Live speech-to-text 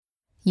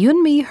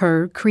Yoonmi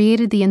Her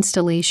created the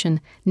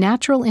installation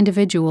Natural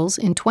Individuals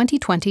in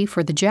 2020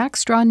 for the Jack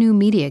Straw New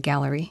Media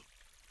Gallery.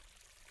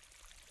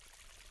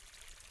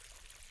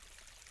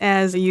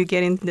 As you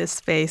get into this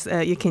space,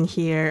 you can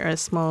hear a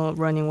small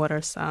running water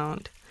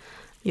sound.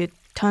 You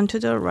turn to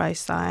the right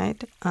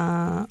side.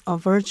 A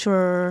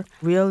virtual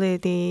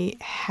reality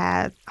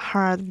had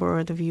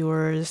hardboard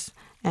viewers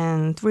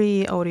and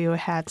 3 audio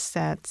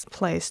headsets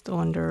placed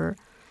under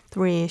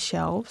 3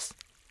 shelves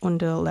on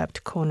the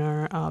left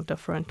corner of the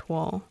front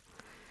wall.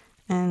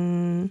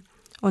 And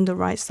on the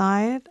right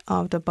side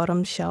of the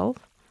bottom shelf,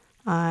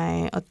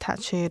 I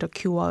attached a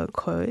QR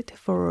code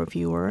for a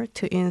viewer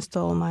to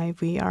install my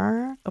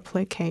VR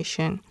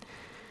application.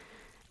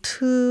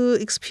 To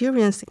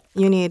experience,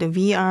 you need a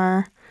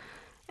VR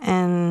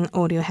and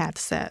audio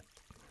headset.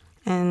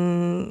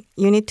 And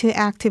you need to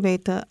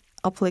activate the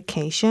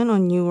application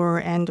on your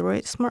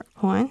Android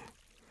smartphone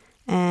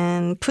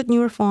and put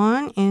your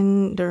phone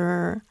in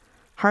the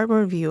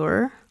hardware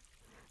viewer.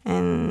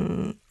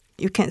 And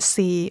you can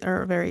see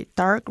a very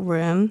dark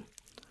room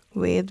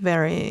with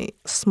very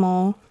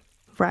small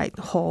bright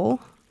hole,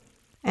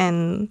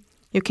 and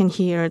you can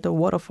hear the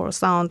waterfall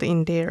sound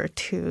in there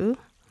too.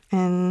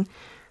 And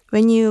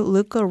when you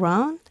look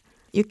around,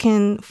 you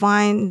can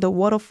find the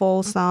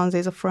waterfall sounds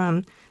is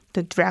from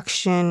the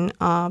direction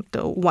of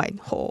the white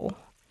hole.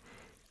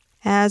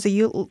 As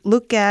you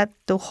look at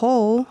the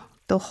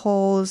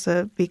holes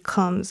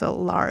becomes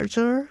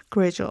larger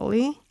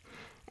gradually,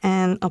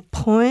 and a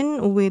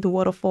point with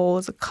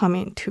waterfalls come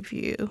into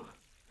view.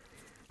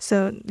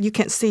 So you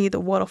can see the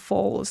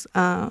waterfalls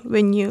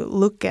when you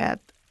look at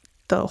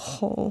the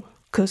hole,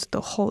 because the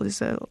hole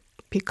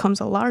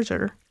becomes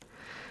larger.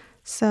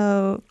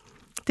 So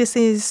this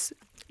is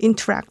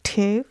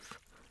interactive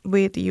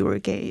with your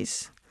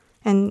gaze.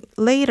 And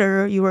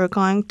later you are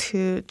going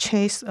to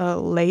chase a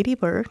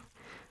ladybird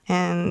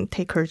and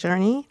take her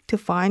journey to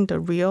find the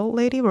real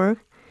ladybird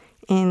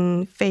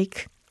in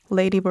fake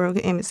ladybird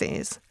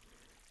images.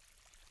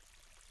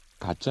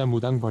 가짜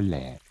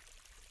무당벌레.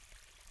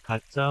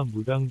 가짜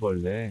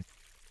무당벌레.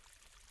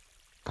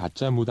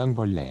 가짜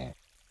무당벌레.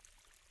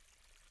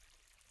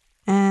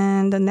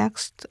 And the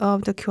next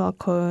of the QR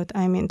code,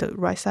 the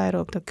right side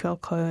of the QR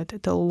code,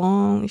 the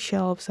long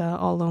shelves are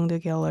along the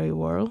gallery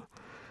wall.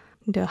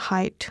 The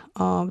height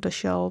of the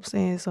shelves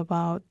is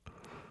about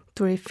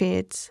 3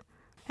 feet,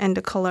 and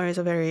the color is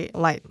a very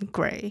light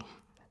gray.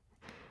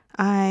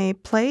 I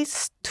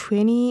placed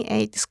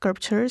 28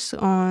 sculptures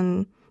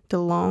on the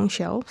long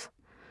shelves.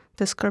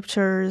 The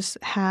sculptures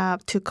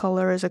have 2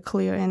 colors,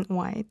 clear and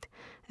white,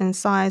 and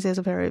size is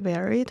very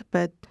varied,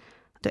 but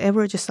the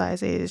average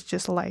size is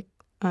just like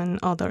an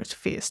adult's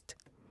fist.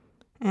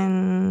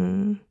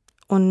 And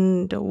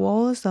on the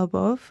walls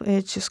above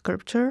each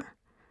sculpture,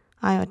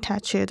 I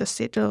attached a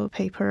sheet of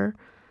paper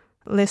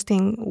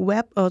listing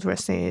web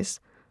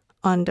addresses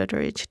under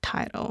each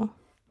title.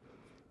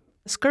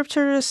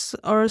 Sculptures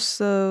are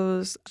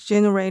also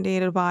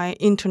generated by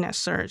internet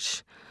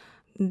search.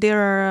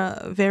 There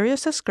are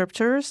various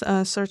sculptures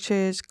such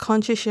as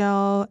conch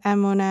shell,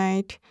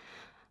 ammonite,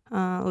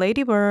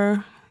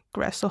 ladybird,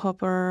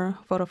 grasshopper,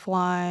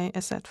 butterfly,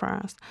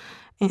 etc.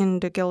 in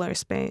the gallery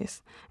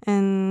space.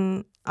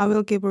 And I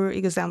will give an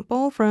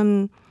example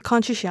from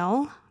conch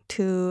shell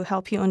to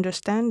help you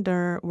understand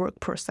the work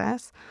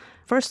process.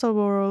 First of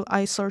all,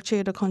 I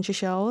searched the conch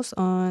shells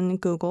on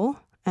Google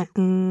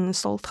and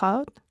sought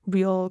out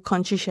real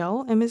conch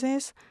shell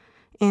images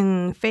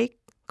and fake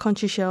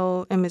conch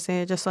shell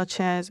images such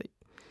as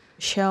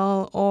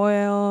shell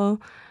oil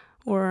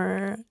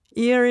or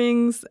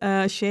earrings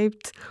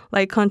shaped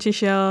like conch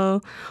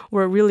shell,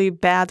 or really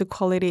bad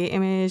quality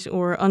image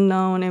or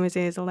unknown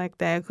images like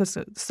that.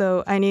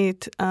 So I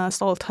need to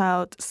sort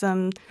out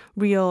some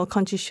real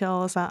conch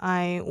shells that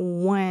I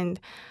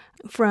want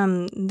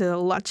from the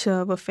lot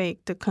of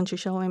fake conch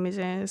shell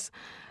images.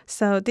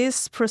 So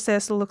this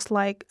process looks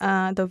like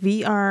the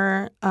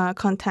VR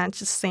content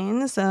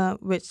scenes,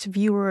 which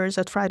viewers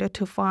try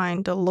to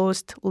find the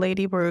lost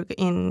ladybird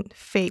in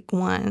fake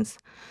ones.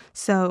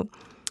 So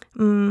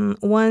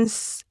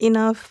once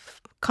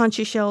enough conch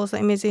shells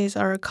images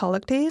are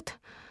collected,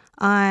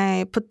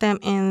 I put them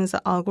in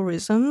the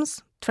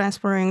algorithms,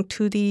 transferring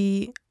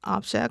 2D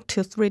object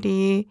to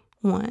 3D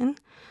one.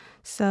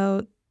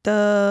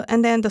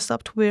 And then the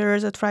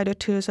softwares try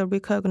to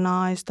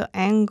recognize the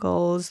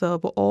angles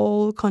of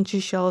all conch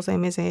shells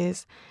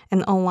images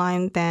and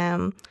align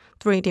them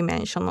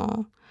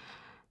 3-dimensional.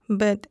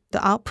 But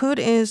the output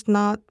is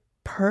not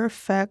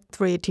perfect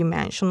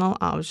 3-dimensional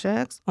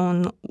objects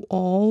on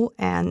all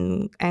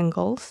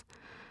angles.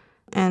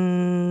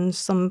 And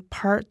some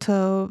part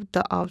of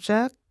the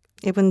object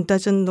even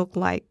doesn't look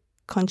like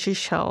conch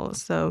shell.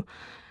 So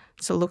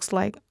it looks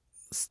like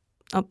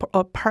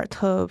a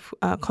part of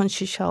conch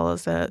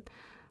shells that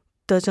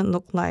doesn't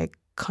look like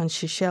conch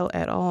shell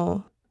at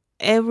all.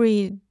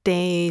 Every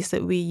day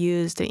that we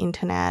use the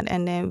internet,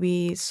 and then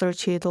we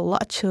search a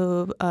lot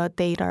of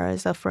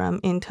data from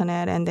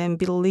internet, and then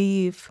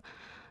believe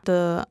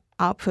the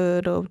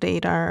output of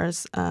data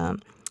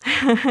on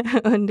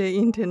the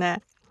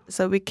internet.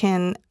 So we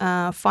can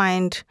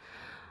find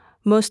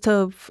most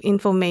of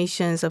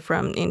information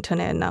from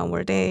internet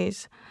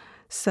nowadays.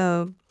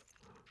 So,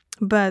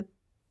 but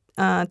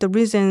the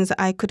reasons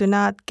I could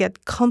not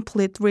get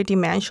complete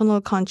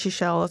three-dimensional conch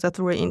shells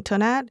through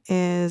internet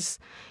is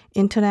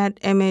internet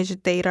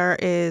image data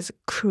is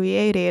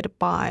created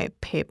by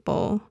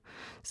people.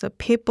 So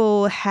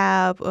people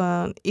have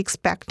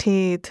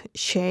expected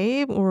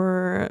shape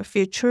or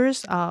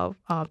features of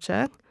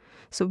object.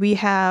 So we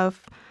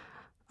have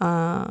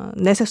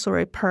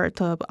necessary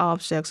part of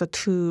objects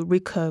to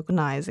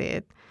recognize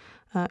it.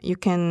 You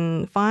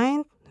can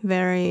find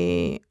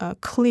very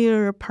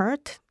clear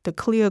part, the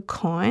clear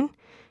coin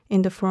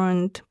in the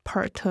front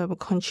part of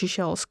conch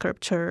shell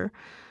sculpture.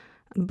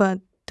 But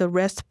the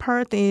rest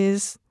part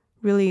is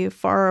really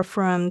far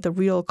from the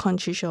real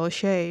conch shell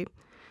shape.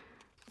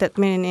 That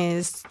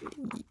means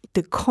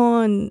the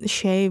cone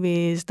shape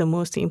is the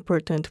most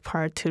important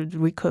part to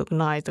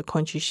recognize the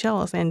conch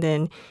shells, and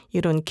then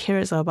you don't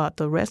care about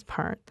the rest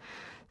part.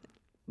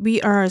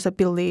 We also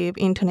believe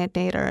internet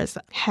data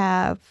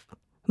have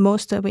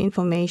most of the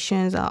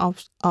information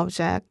of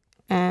object,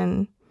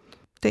 and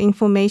the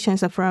information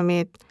from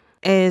it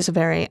is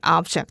very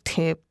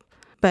objective,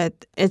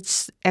 but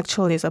it's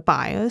actually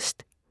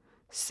biased.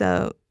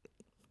 So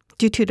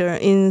due to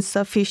the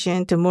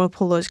insufficient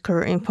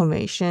morphological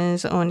information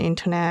on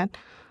internet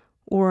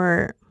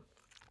or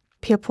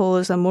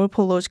people's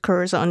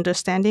morphological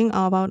understanding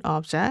about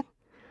object,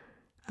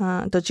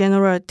 the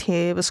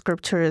generative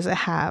sculptures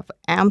have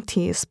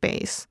empty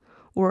space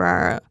or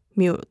are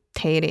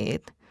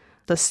mutated.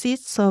 The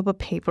sheets of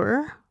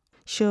paper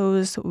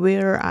shows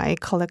where I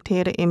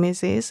collected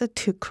images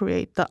to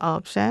create the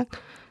object.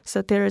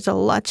 So there is a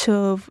lot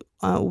of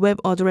web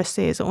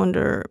addresses on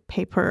the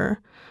paper,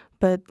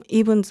 but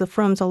even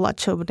from the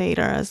lot of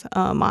data,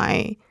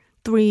 my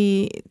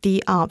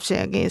 3D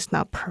object is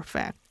not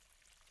perfect.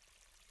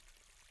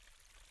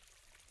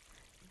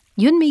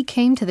 Yunmi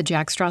came to the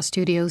Jack Straw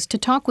Studios to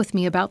talk with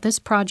me about this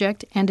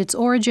project and its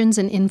origins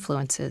and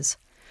influences,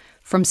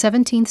 from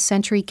 17th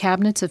century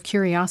cabinets of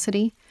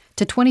curiosity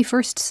to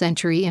 21st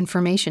century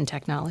information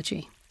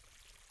technology.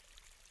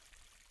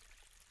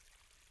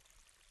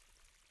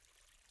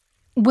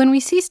 When we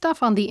see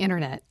stuff on the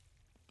internet,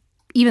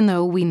 even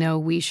though we know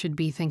we should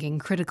be thinking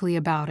critically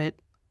about it,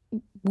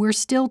 we're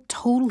still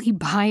totally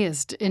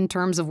biased in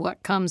terms of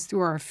what comes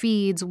through our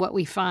feeds, what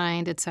we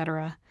find,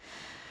 etc.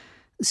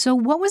 So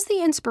what was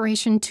the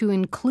inspiration to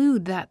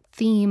include that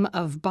theme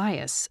of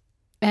bias?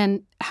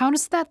 And how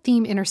does that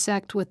theme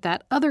intersect with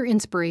that other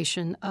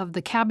inspiration of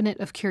the Cabinet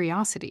of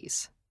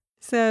Curiosities?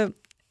 So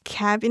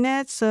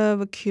cabinets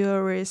of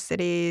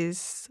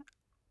curiosities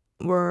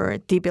were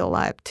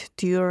developed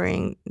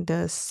during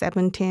the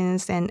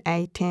 17th and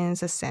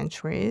 18th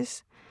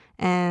centuries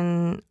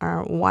and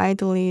are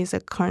widely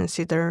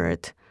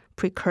considered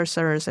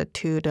precursors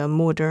to the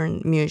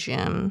modern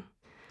museum.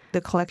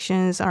 The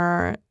collections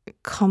are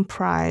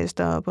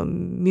comprised of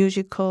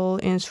musical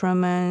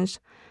instruments,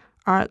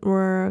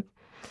 artwork,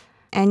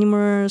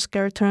 animal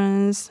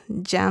skeletons,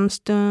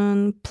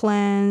 gemstones,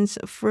 plants,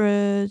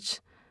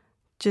 fruits,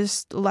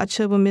 just lots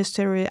of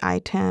mystery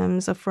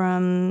items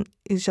from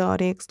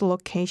exotic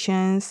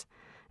locations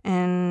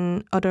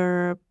and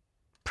other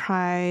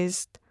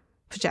prized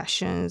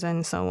possessions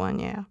and so on,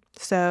 yeah.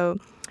 So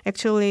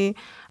actually,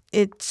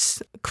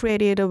 it's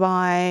created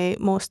by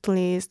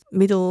mostly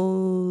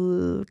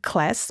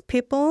middle-class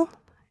people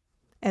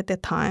at the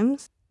time.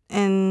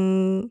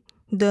 And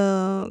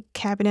the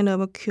Cabinet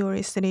of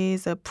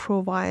Curiosities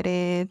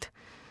provided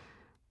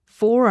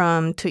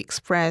forum to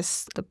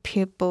express the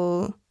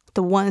people,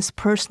 the one's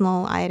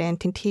personal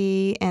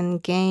identity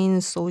and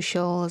gain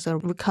social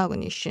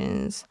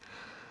recognitions.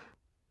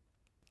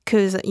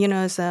 Because,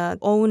 the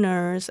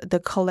owners, the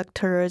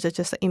collectors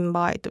just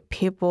invite the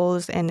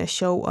peoples and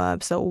show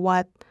up so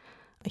what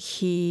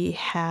he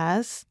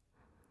has,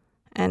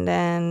 and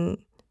then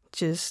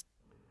just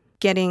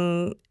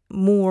getting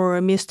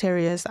more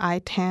mysterious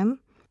item.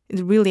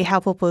 It really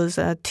helps us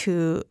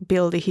to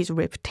build his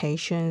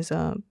reputation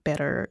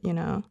better,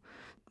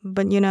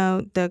 But,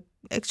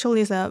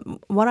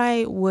 what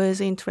I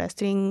was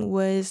interested in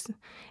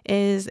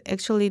is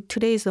actually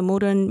today's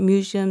modern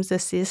museums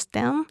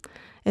system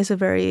is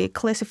very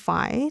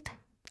classified.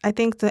 I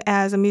think that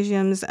as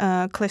museums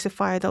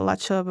classified a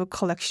lot of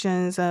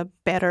collections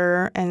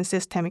better and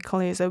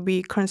systemically, so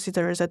we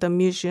consider that the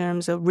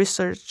museums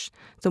research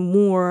the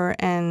more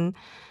and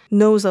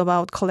knows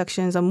about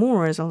collections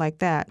more, so like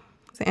that.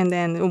 And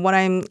then what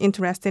I'm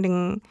interested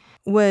in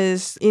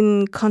was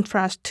in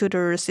contrast to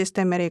the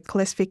systematic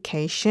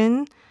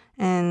classification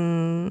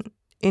and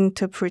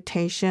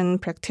interpretation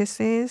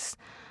practices,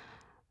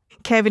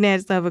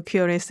 cabinets of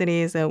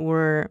curiosities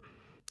were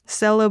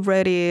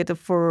celebrated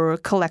for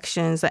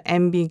collections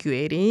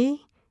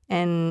ambiguity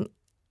and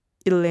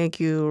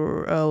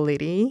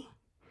irregularity.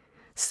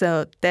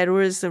 So that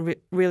was a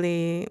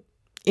really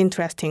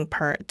interesting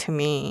part to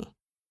me.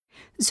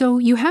 So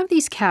you have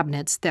these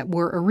cabinets that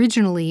were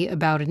originally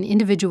about an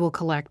individual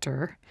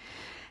collector,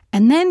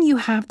 and then you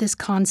have this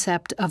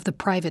concept of the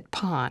private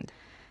pond.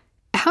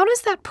 How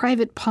does that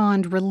private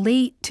pond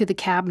relate to the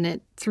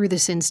cabinet through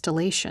this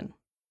installation?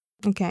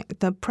 Okay,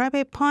 the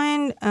private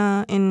pond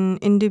in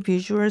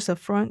individuals'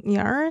 front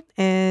yard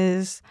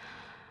is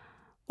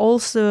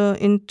also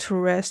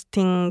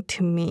interesting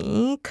to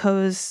me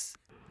because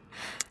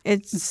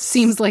it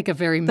seems like a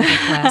very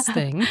middle-class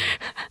thing.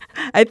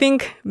 I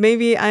think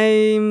maybe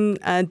I'm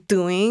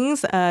doing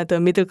the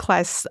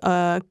middle-class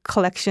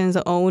collections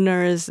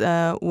owners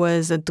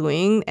was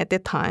doing at the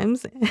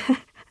times.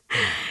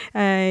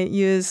 I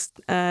used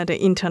the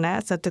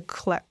internet to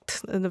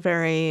collect the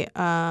very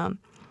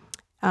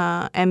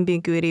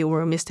ambiguity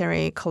or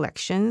mystery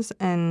collections.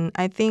 And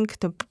I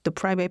think the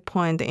private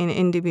point in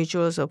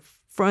individuals'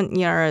 front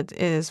yard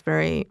is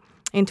very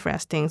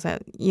interesting.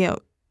 That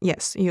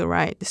yes, you're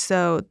right.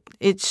 So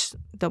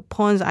the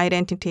pond's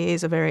identity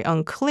is very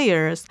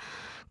unclear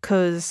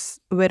because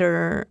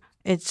whether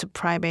it's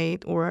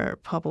private or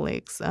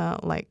public,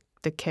 like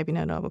the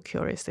Cabinet of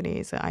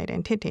Curiosities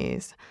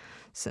identities.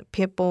 So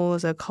people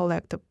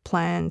collect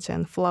plants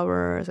and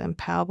flowers and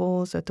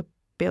pebbles to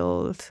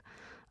build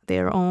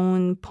their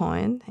own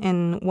pond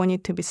and want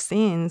it to be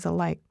seen. So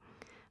like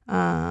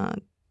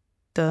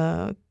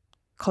the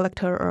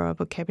collector of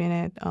a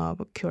Cabinet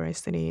of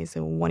Curiosities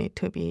want it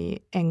to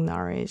be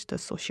acknowledged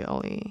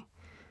socially.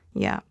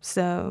 Yeah,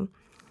 so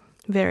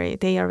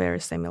they are very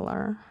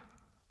similar.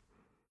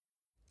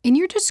 In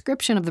your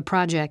description of the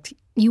project,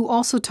 you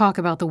also talk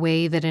about the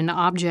way that an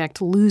object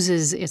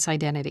loses its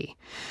identity.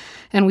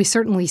 And we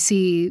certainly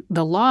see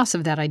the loss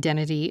of that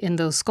identity in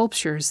those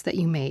sculptures that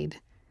you made.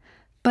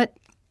 But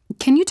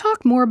can you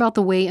talk more about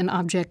the way an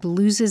object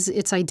loses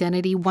its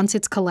identity once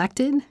it's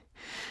collected?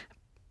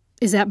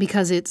 Is that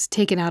because it's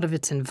taken out of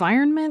its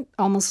environment,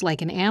 almost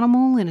like an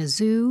animal in a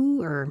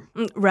zoo, or?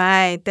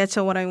 Right, that's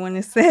what I want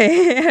to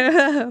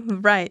say.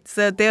 Right,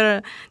 so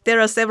there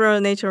are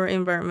several natural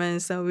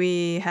environments that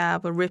we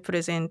have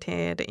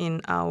represented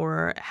in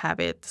our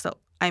habit. So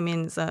I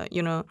mean,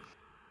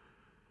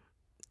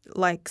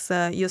 like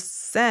you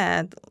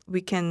said,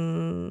 we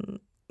can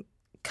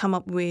come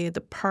up with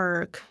a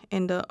park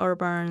in the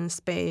urban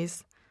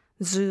space,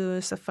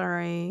 zoo,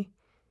 safari,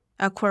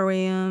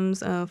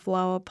 aquariums,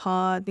 flower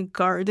pot,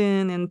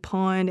 garden, and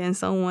pond, and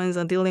so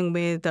on, dealing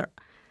with the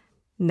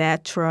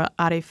natural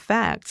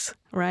artifacts,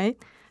 right?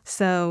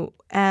 So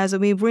as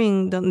we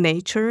bring the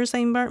nature's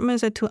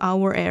environments to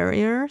our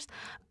areas,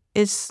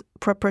 its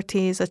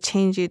properties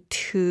change it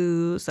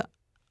to the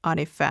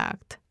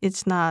artifact.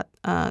 It's not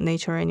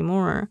nature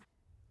anymore.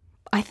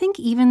 I think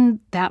even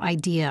that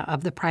idea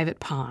of the private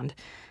pond,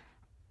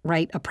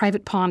 right? A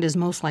private pond is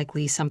most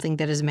likely something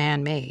that is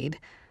man-made.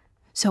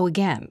 So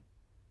again,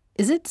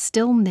 is it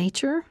still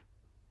nature?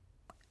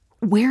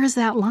 Where is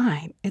that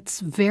line? It's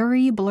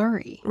very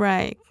blurry.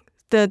 Right.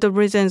 The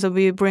reasons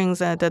we bring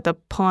the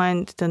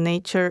pond, the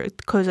nature,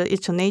 because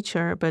it's a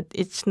nature, but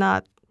it's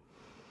not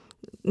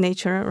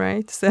nature,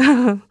 right?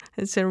 So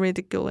it's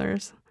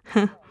ridiculous.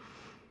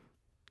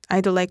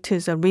 I'd like to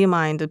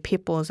remind the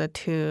people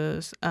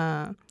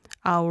that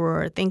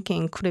our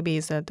thinking could be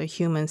the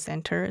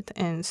human-centered.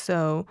 And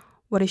so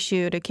what I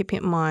should keep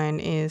in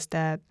mind is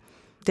that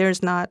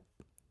there's not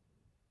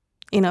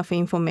enough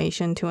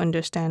information to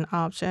understand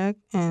object,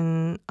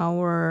 and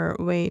our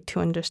way to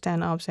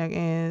understand object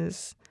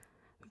is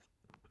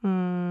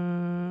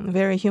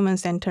very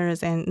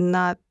human-centered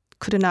and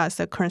could not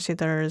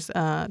consider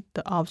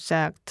the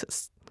object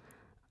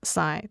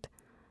side.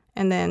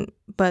 And then,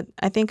 but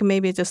I think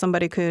maybe just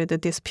somebody could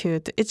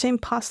dispute it's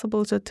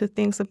impossible to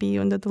think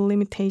beyond the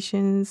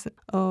limitations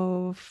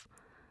of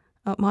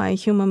my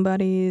human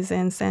bodies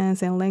and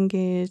sense and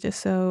language.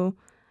 So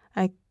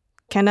I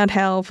cannot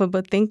help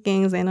but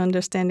thinking and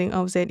understanding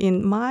object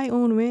in my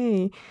own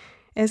way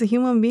as a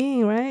human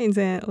being,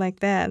 right?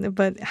 Like that.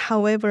 But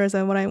however,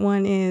 what I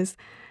want is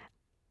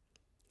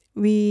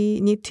we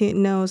need to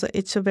know that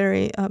it's a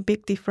very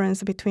big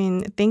difference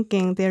between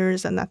thinking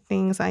there's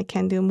nothing I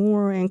can do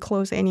more and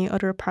close any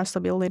other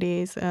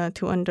possibilities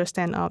to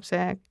understand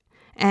object,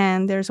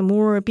 and there's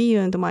more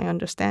beyond my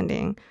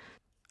understanding.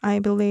 I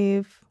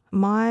believe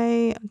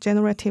my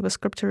generative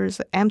sculpture's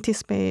empty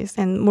space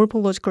and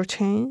morphological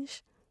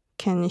change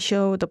can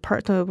show the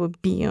part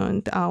of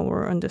beyond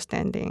our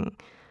understanding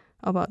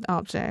about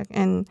object,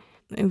 and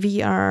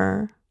we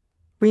are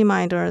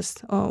reminders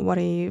of what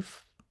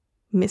if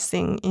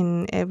missing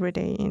in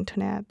everyday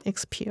internet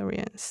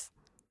experience.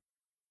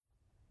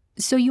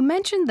 So you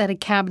mentioned that a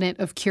Cabinet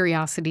of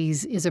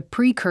Curiosities is a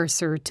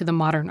precursor to the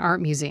Modern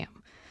Art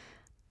Museum.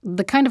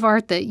 The kind of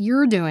art that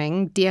you're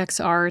doing,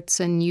 DX Arts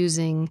and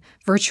using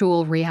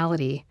virtual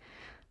reality,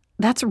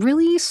 that's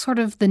really sort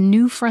of the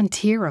new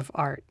frontier of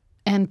art,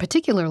 and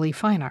particularly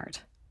fine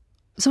art.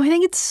 So I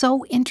think it's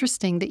so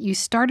interesting that you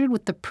started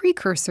with the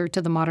precursor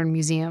to the Modern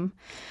Museum,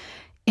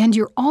 and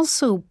you're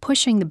also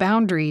pushing the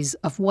boundaries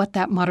of what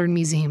that modern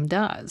museum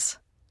does.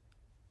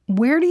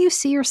 Where do you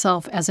see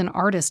yourself as an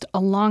artist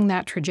along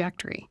that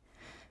trajectory?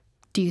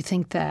 Do you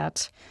think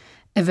that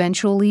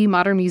eventually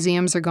modern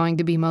museums are going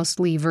to be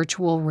mostly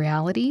virtual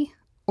reality?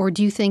 Or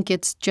do you think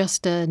it's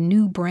just a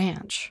new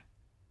branch?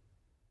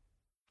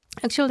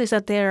 Actually,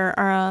 that there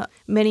are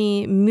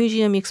many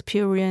museum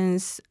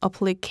experience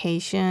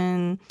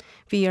application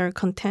VR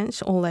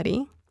content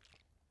already.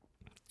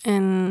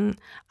 And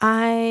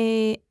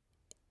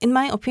in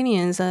my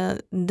opinion,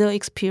 the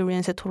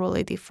experience is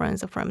totally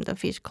different from the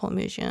physical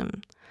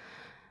museum.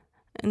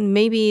 And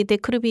maybe they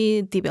could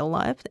be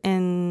developed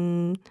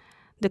and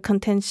the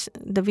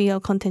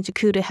VR content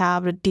could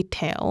have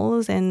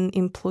details and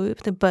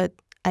improved, but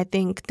I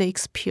think the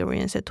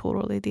experience is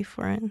totally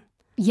different.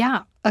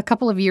 Yeah. A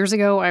couple of years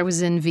ago, I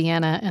was in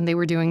Vienna and they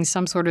were doing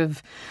some sort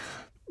of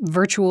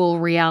virtual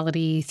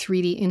reality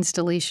 3D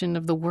installation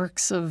of the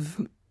works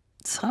of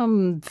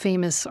some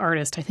famous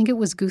artist. I think it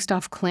was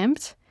Gustav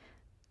Klimt.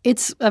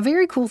 It's a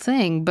very cool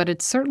thing, but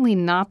it's certainly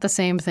not the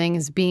same thing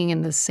as being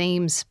in the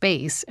same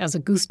space as a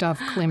Gustav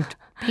Klimt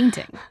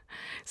painting.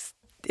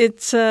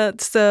 It's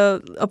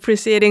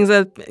appreciating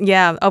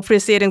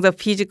the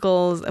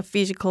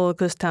physical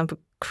Gustav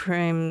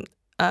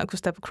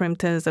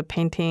Klimt's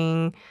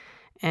painting,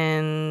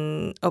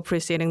 and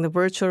appreciating the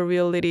virtual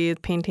reality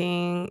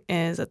painting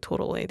is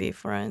totally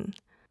different,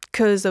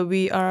 because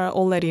we are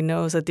already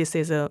know that this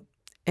is a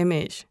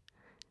image,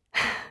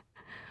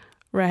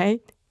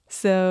 right?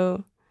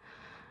 So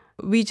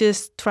we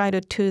just try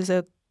to choose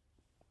a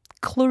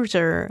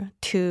closer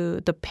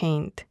to the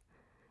paint,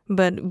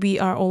 but we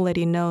are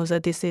already know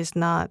that this is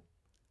not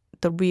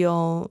the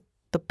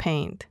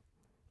paint.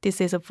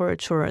 This is a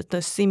virtual,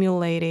 the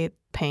simulated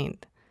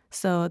paint.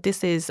 So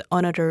this is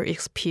another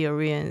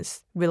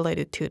experience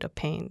related to the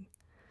paint.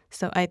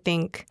 So I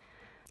think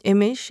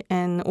image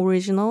and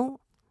original,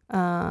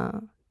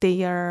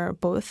 they are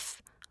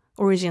both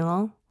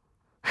original.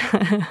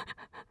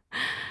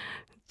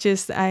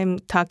 Just I'm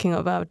talking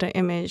about the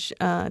image,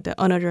 the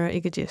another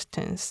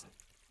existence.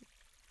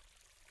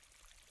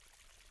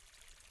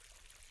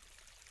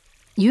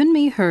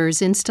 Yoonmi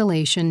Her's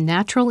installation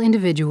Natural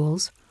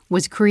Individuals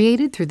was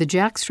created through the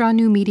Jack Straw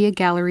New Media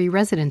Gallery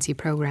residency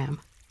program.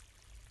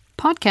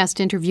 Podcast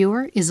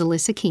interviewer is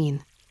Alyssa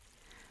Keene.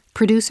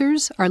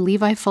 Producers are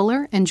Levi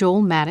Fuller and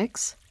Joel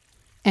Maddox.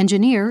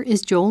 Engineer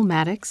is Joel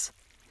Maddox.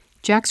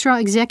 Jack Straw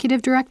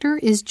Executive Director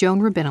is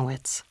Joan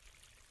Rabinowitz.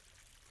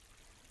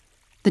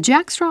 The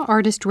Jack Straw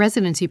Artist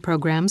Residency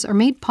programs are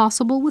made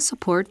possible with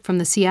support from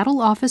the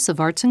Seattle Office of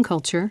Arts and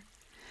Culture,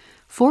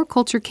 For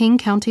Culture King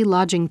County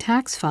Lodging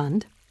Tax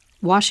Fund,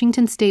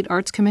 Washington State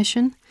Arts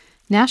Commission,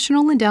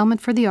 National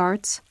Endowment for the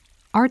Arts,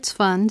 Arts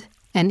Fund,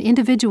 and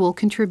individual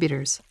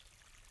contributors.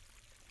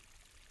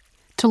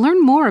 To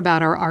learn more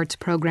about our arts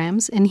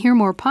programs and hear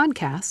more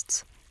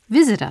podcasts,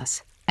 visit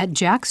us at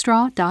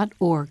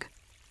jackstraw.org.